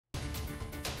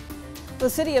The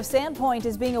city of Sandpoint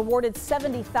is being awarded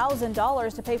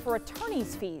 $70,000 to pay for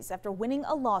attorney's fees after winning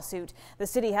a lawsuit. The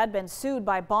city had been sued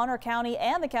by Bonner County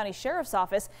and the county sheriff's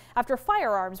office after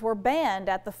firearms were banned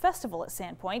at the festival at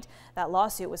Sandpoint. That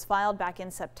lawsuit was filed back in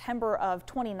September of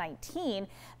 2019.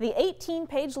 The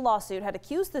 18-page lawsuit had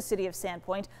accused the city of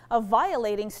Sandpoint of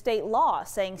violating state law,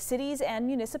 saying cities and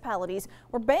municipalities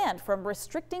were banned from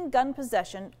restricting gun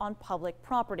possession on public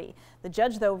property. The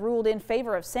judge, though, ruled in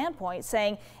favor of Sandpoint,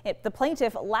 saying the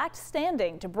plaintiff lacked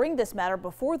standing to bring this matter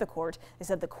before the court. They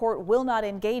said the court will not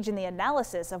engage in the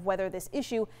analysis of whether this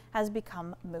issue has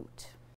become moot.